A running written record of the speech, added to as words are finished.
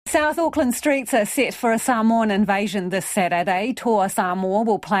South Auckland streets are set for a Samoan invasion this Saturday. Toa Samoa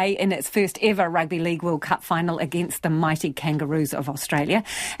will play in its first ever Rugby League World Cup final against the mighty Kangaroos of Australia.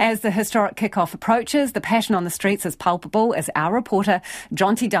 As the historic kick-off approaches, the passion on the streets is palpable, as our reporter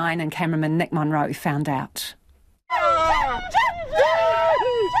Jonty Dine and cameraman Nick Monroe found out.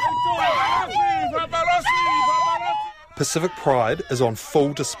 Pacific pride is on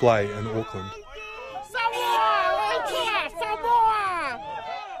full display in Auckland.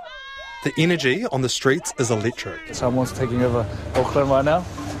 The energy on the streets is electric. Someone's taking over Auckland right now.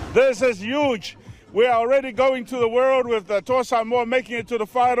 This is huge. We are already going to the world with Toa Samoa making it to the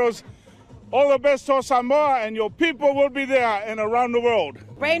finals. All the best, Toa Samoa, and your people will be there and around the world.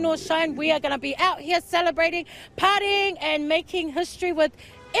 Rain or shine, we are going to be out here celebrating, partying and making history with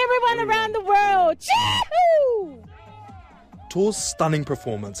everyone around the world. Chee-hoo! Toa's stunning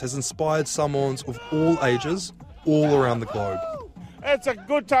performance has inspired Samoans of all ages all around the globe. It's a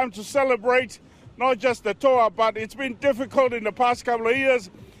good time to celebrate, not just the Toa, but it's been difficult in the past couple of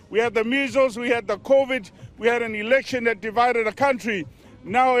years. We had the measles, we had the COVID, we had an election that divided the country.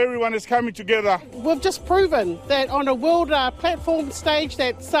 Now everyone is coming together. We've just proven that on a world platform stage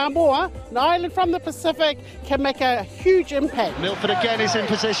that Samoa, an island from the Pacific, can make a huge impact. Milford again is in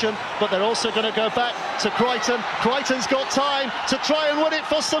position, but they're also going to go back to Crichton. Crichton's got time to try and win it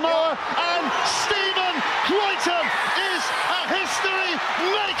for Samoa, and Stephen Crichton is a history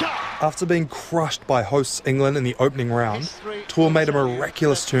maker. After being crushed by hosts England in the opening round, Toa made a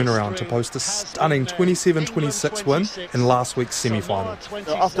miraculous turnaround to post a stunning 27-26 win in last week's semi-final.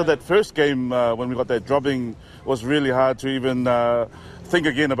 After that first game, when we got that dropping, it was really hard to even think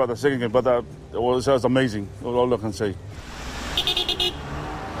again about the second game, but it was amazing, all I can say.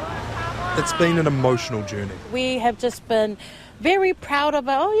 It's been an emotional journey. We have just been very proud of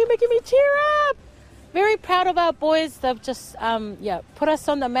our, you're making me cheer up! Very proud of our boys. They've just put us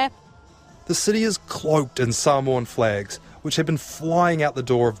on the map. The city is cloaked in Samoan flags, which have been flying out the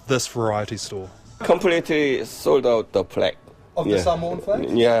door of this variety store. Completely sold out the flag. Of the Samoan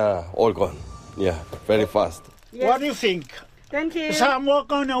flags? Yeah, all gone. Yeah, very fast. Yes. What do you think? Thank you. Samoa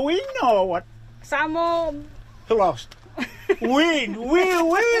gonna win or what? Samoa. Who lost? Win! We'll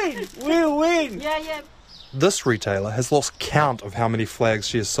win! Yeah. This retailer has lost count of how many flags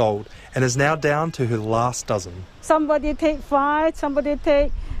she has sold and is now down to her last dozen. Somebody take 5, somebody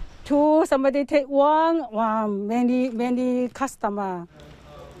take 2, somebody take 1. Wow, many customer.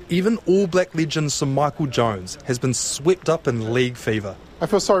 Even All Black legend Sir Michael Jones has been swept up in league fever. I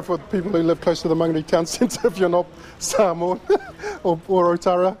feel sorry for the people who live close to the Mangere town centre if you're not Samoan or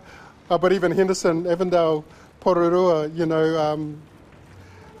Otara. But even Henderson, Avondale, Pororua,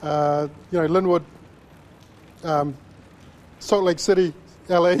 Linwood, Salt Lake City,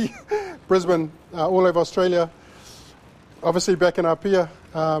 LA, Brisbane, all over Australia. Obviously back in Apia,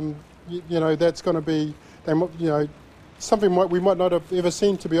 that's going to be, something we might not have ever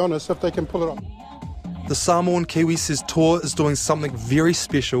seen, to be honest, if they can pull it off. The Samoan Kiwi says Toa is doing something very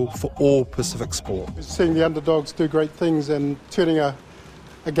special for all Pacific sport. Seeing the underdogs do great things and turning a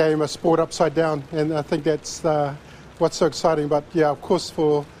game, a sport upside down, and I think that's what's so exciting. But yeah, of course,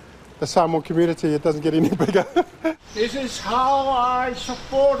 for the Samoan community, it doesn't get any bigger. This is how I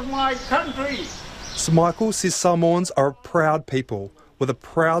support my country. Sir Michael says Samoans are a proud people with a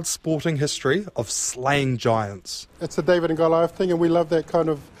proud sporting history of slaying giants. It's the David and Goliath thing, and we love that kind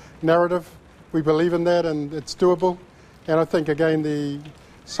of narrative. We believe in that, and it's doable. And I think, again, the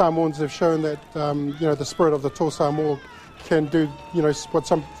Samoans have shown that, the spirit of the Toa Samoa can do, what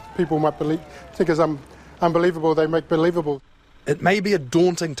some people might think is unbelievable, they make believable. It may be a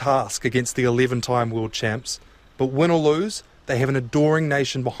daunting task against the 11-time world champs, but win or lose, they have an adoring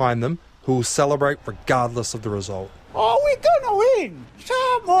nation behind them who will celebrate regardless of the result. Oh, we're gonna win!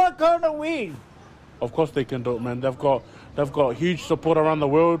 Samoa gonna win! Of course they can do it, man. They've got huge support around the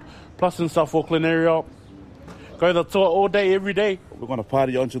world, plus in South Auckland area. Go to the Toa all day, every day. We're gonna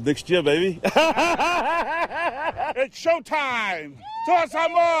party until next year, baby. It's showtime! Toa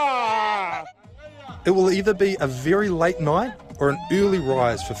Samoa! It will either be a very late night or an early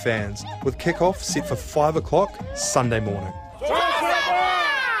rise for fans, with kick-off set for 5 o'clock Sunday morning.